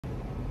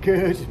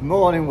Good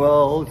morning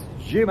world,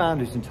 Jim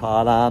Andrews in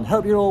Thailand.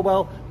 Hope you're all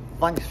well.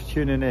 Thanks for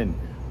tuning in.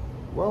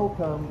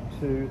 Welcome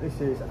to,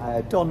 this is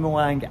Don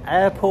Muang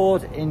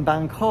Airport in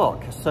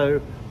Bangkok.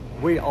 So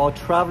we are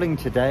traveling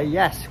today.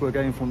 Yes, we're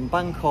going from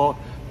Bangkok.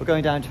 We're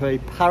going down to a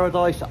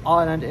paradise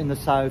island in the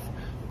south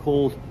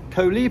called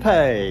Koh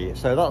Lipe.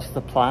 So that's the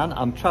plan.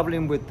 I'm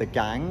traveling with the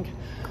gang.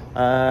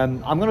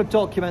 I'm going to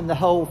document the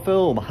whole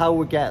film, how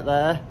we get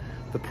there,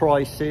 the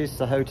prices,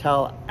 the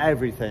hotel,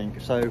 everything.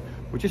 So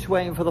we're just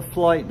waiting for the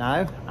flight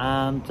now,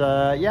 and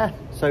yeah,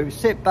 so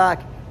sit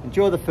back,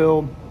 enjoy the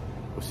film.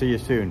 We'll see you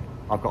soon.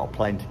 I've got a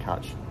plane to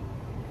catch.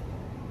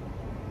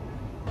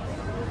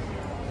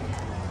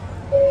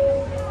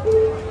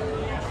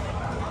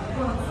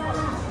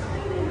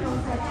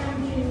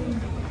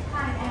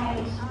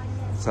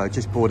 So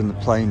just boarding the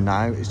plane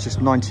now. It's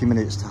just 90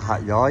 minutes to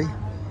Hay Yai,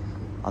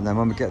 and then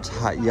when we get to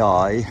Hay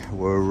Yai,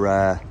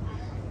 we're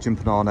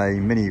jumping on a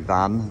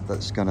minivan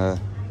that's gonna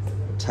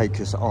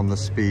take us on the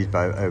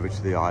speedboat over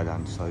to the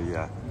island. So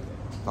yeah,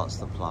 that's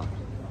the plan.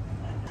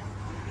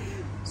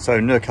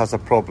 So Nook has a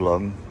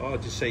problem. I'll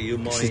just say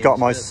you She's got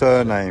my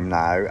surname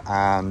now,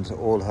 and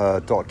all her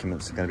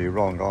documents are going to be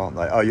wrong, aren't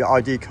they? Oh, your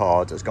ID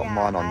card has got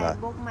mine on there. I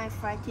booked my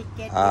flight ticket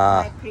with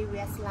my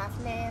previous last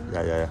name.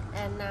 Yeah.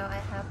 And now I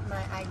have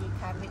my ID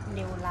card with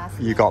new last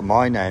name. You got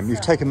my name.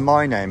 You've taken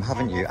my name,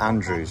 haven't you,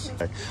 Andrews?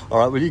 Okay. All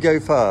right, will you go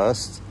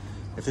first?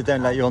 If they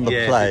don't let you on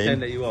the plane, if they don't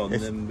let you on,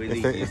 then we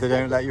leave if they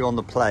don't let you on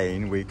the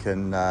plane, we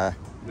can.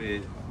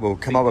 We'll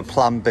come up with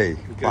Plan B.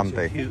 Plan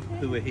B.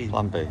 Who are he?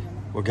 Plan B.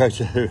 We'll go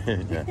to who?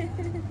 Yeah.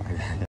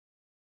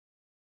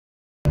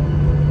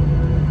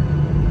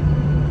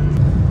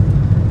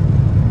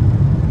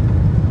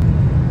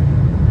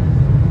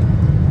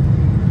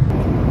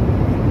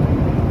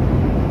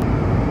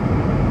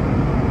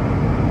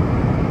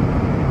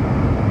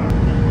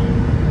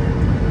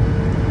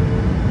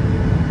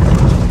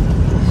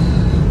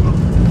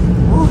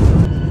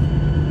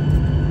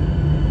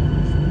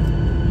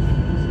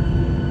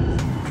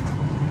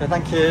 Okay,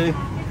 thank you.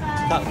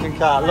 Captain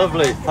Cat,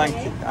 lovely. Thank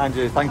you,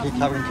 Andrew. Thank you,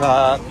 Captain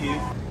Cat. Thank you.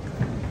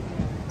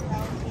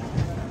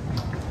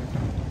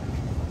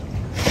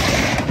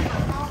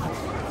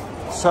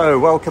 So,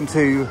 welcome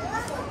to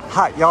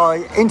Hay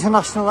Yai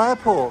International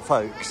Airport,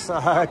 folks.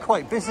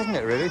 Quite busy, isn't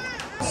it, really?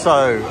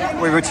 So,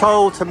 we were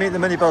told to meet the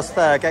minibus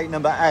there, gate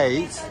number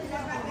 8,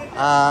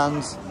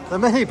 and the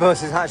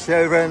minibus is actually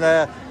over in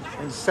there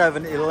in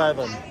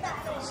 7-Eleven.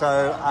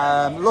 So,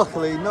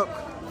 luckily, Nook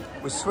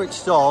was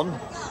switched on,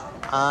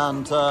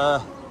 and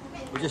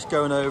we're just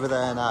going over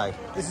there now.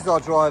 This is our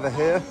driver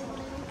here,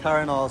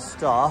 carrying our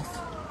stuff.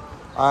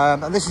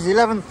 And this is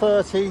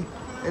 11:30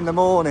 in the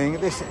morning.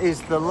 This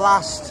is the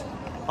last,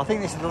 I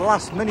think this is the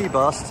last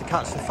minibus to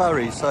catch the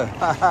ferry. So,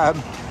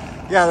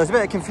 yeah, there's a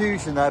bit of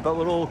confusion there, but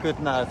we're all good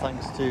now,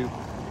 thanks to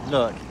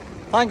Nook.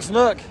 Thanks,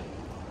 Nook.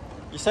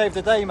 You saved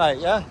the day, mate,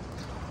 yeah?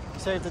 You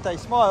saved the day.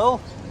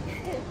 Smile.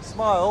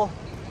 Smile.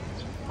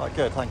 Right,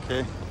 good, thank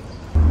you.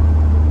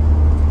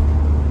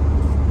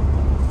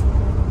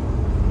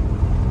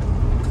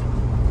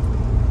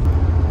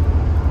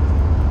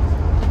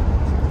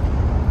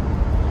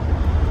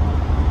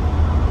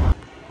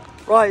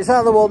 Right, is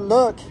that the one,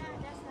 Nook?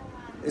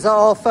 Is that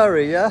our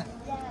ferry, yeah?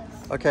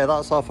 Yes. Okay,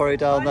 that's our ferry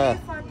down there.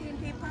 Only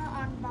 14 people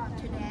on board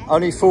today.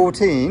 Only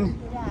 14?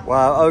 Yeah.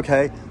 Wow,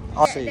 okay.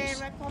 They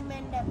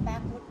recommend the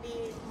back would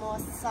be more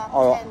soft.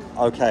 Oh,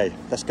 okay,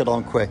 let's get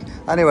on quick.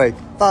 Anyway,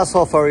 that's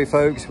our ferry,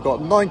 folks. We've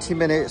got 90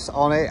 minutes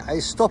on it.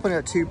 It's stopping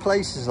at 2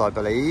 places, I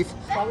believe.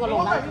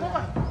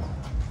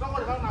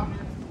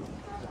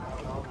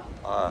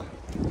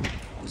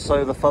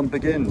 So the fun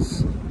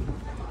begins.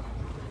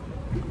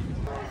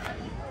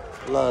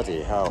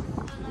 Bloody hell.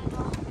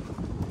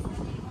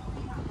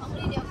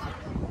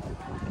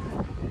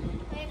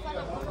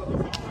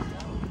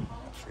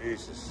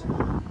 Jesus.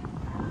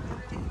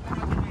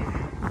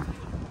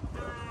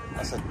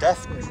 That's a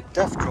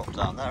death drop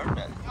down there, isn't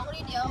it?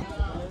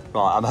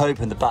 Right, I'm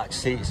hoping the back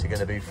seats are going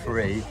to be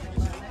free.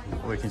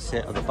 We can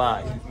sit at the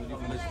back.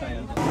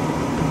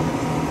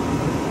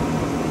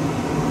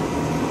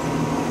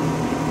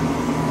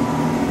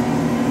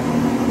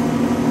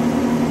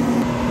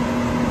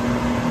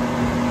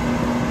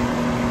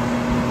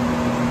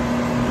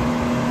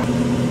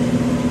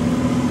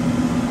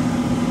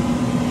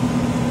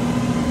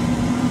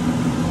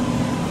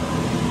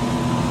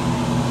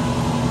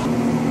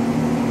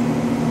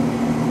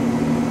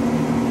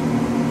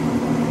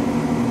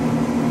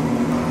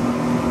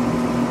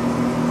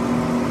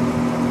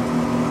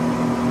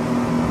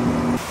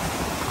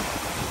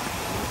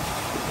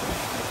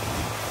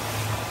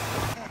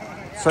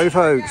 So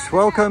folks,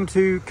 welcome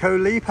to Koh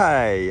Lipe.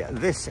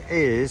 This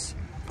is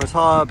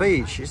Pattaya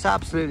Beach. It's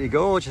absolutely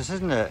gorgeous,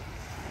 isn't it?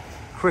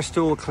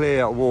 Crystal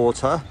clear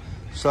water.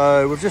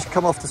 So we've just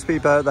come off the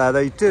speedboat there.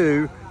 They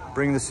do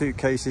bring the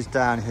suitcases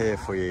down here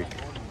for you.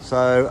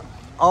 So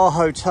our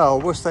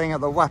hotel, we're staying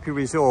at the Wapi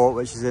resort,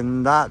 which is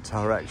in that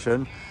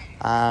direction.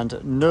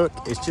 And Nook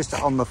is just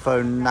on the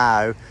phone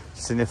now,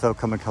 seeing if they'll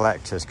come and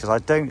collect us, because I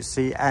don't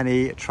see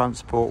any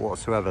transport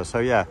whatsoever. So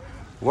yeah,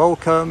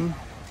 welcome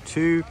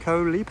to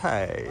Koh Lipe.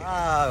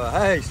 Oh,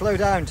 hey, slow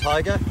down,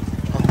 tiger.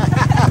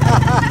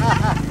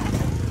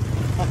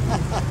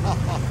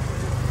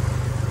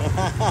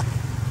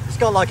 It's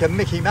got like a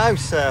Mickey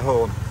Mouse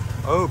horn.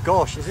 Oh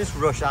gosh, is this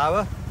rush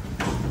hour?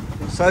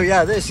 So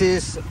yeah, this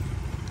is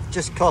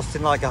just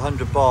costing like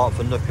 100 baht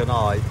for Nook and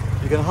I.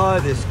 You can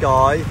hire this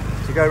guy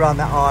to go around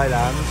the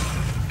island.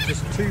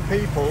 Just 2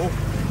 people,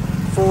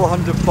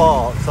 400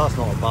 baht. So that's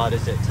not bad,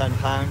 is it?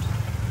 £10.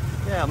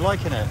 Yeah, I'm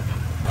liking it.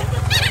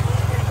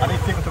 I need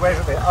people to wave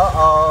at me.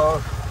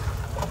 Uh-oh.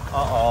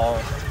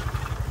 Uh-oh.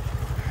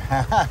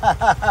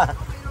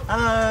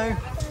 Hello.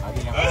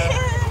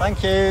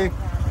 Thank you.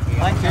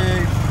 Thank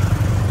you.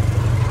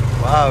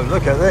 Wow,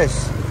 look at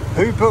this.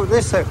 Who booked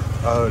this?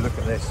 Oh, look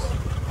at this.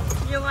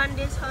 You want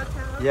this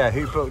hotel? Yeah,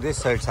 who booked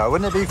this hotel?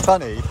 Wouldn't it be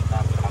funny?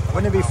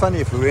 Wouldn't it be funny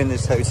if we were in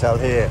this hotel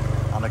here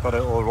and I got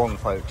it all wrong,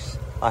 folks?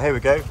 Oh, here we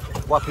go.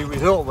 Wapi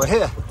Resort, we're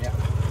here. Yeah.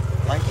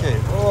 Thank you.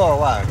 Oh,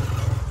 wow.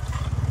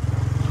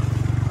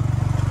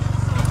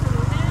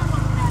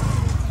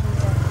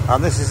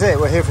 And this is it.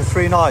 We're here for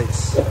 3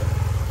 nights.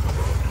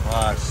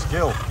 Wow,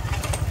 skill.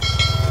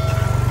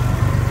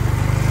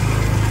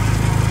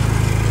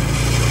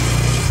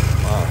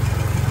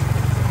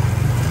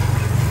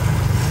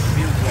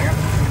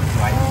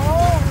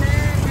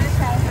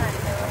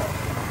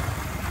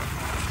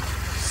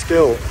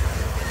 Skill.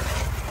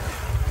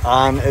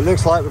 And it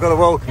looks like we've got a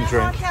welcome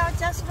drink. Hotel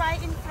just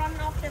right in front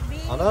of the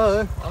beach. I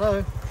know.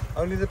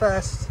 Only the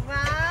best.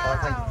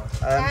 Wow.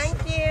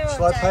 Thank you.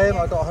 Shall I pay him?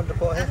 I got 100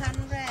 baht here.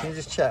 100. Can you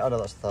just check? Oh no,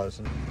 that's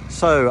 1,000.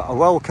 So,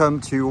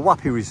 welcome to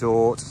Wapi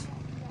Resort.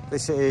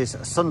 This is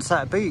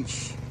Sunset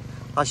Beach.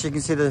 As you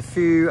can see, there's a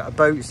few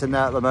boats in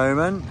there at the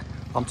moment.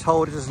 I'm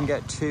told it doesn't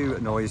get too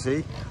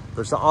noisy.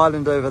 There's the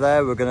island over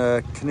there. We're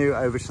going to canoe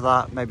over to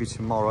that maybe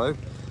tomorrow.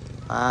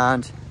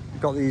 And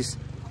we've got these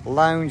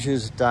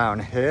lounges down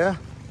here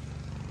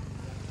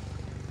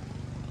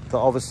that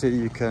obviously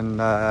you can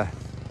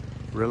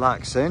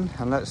relax in.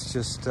 And let's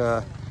just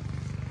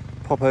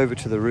pop over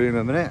to the room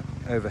a minute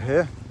over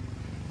here.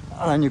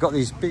 And then you've got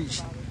these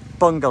beach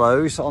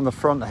bungalows on the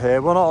front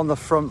here. We're not on the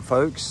front,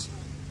 folks.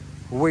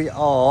 We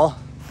are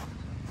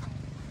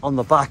on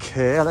the back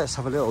here. Let's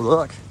have a little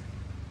look.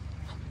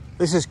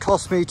 This has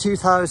cost me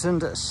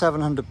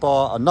 2,700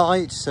 baht a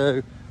night.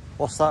 So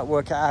what's that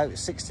work it out?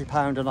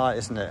 £60 a night,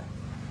 isn't it?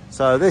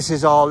 So this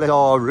is our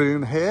little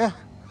room here,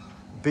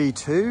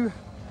 B2.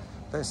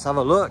 Let's have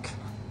a look.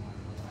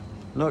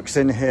 Nook's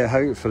in here,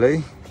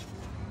 hopefully.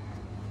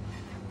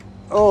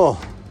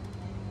 Oh,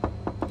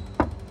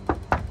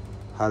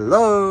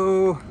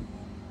 hello.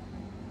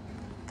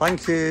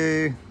 Thank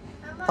you.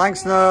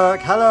 Thanks,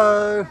 Nook.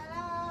 Hello.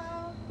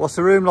 What's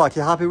the room like?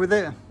 You happy with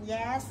it?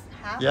 Yes,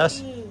 happy.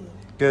 Yes.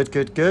 Good,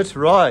 good, good.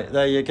 Right,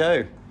 there you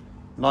go.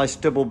 Nice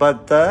double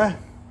bed there.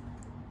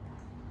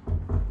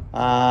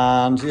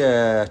 And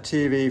yeah,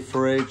 TV,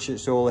 fridge,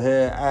 it's all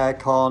here.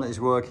 Aircon is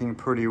working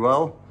pretty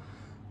well.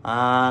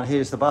 And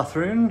here's the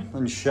bathroom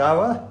and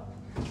shower.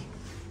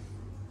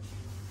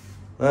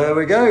 There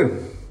we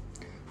go.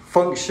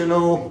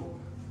 Functional,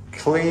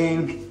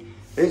 clean.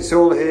 It's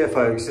all here,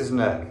 folks, isn't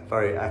it?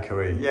 Very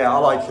echoey. Yeah, I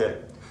like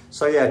it.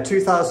 So yeah,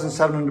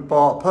 2,700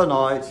 baht per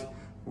night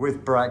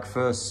with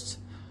breakfast.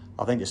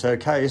 I think it's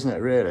okay, isn't it,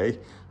 really?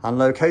 And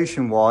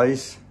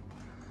location-wise,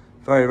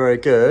 very, very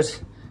good.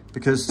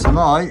 Because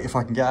tonight, if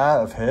I can get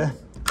out of here,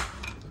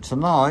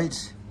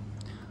 tonight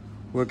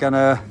we're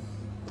gonna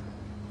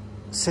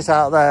sit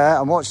out there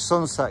and watch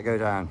sunset go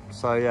down.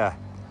 So yeah,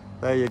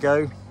 there you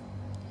go,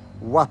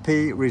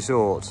 Wapi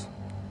Resort.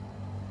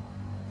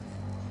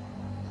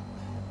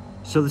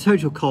 So the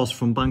total cost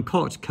from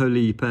Bangkok to Koh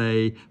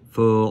Lipe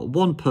for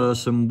 1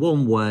 person,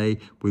 1 way,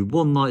 with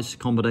 1 night's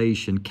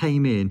accommodation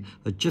came in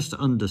at just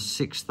under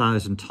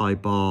 6,000 Thai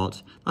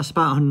baht. That's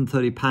about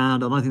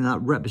 £130, and I think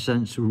that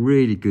represents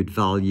really good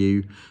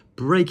value.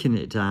 Breaking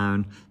it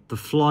down, the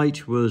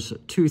flight was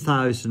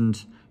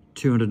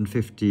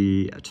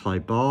 2,250 Thai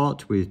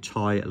baht with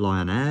Thai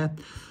Lion Air.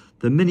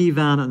 The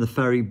minivan and the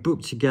ferry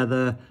booked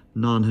together,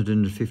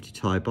 950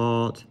 Thai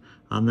baht.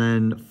 And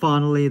then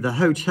finally, the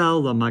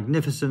hotel, the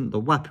magnificent, the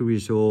Wapi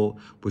Resort,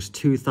 was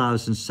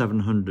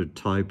 2,700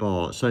 Thai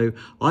baht. So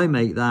I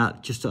make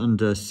that just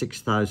under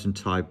 6,000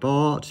 Thai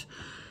baht.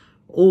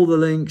 All the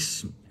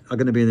links are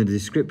going to be in the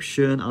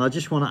description. And I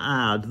just want to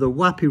add, the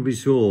Wapi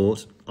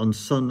Resort on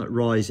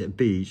Sunrise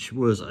Beach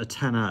was a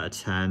 10 out of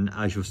 10,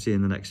 as you'll see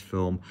in the next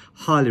film.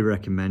 Highly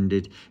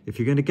recommended. If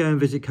you're going to go and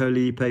visit Koh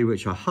Lipe,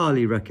 which I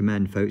highly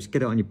recommend, folks,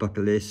 get it on your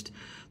bucket list,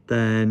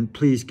 then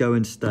please go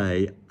and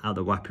stay at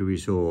the Wapi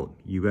Resort.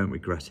 You won't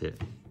regret it.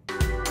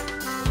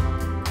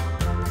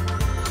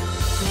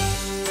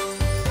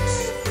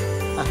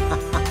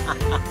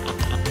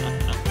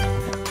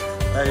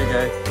 There you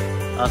go.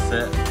 That's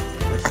it.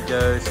 There she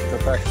goes,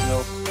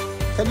 professional.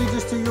 Can you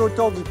just do your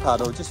doggy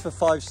paddle just for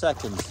 5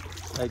 seconds?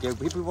 There you go.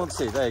 People want to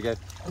see. There you go.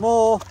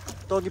 More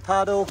doggy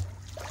paddle.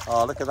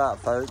 Oh, look at that,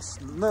 folks.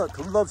 Look,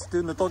 loves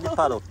doing the doggy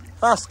paddle.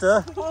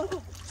 Faster.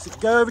 So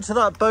go over to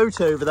that boat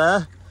over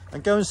there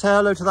and go and say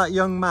hello to that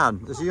young man.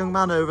 There's a young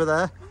man over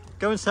there.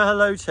 Go and say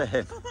hello to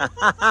him.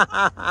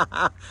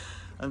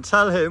 And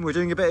tell him we're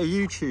doing a bit of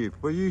YouTube.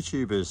 We're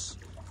YouTubers.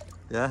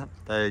 Yeah,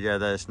 there you go,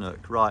 there's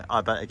Snook. Right, I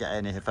better get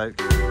in here,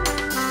 folks.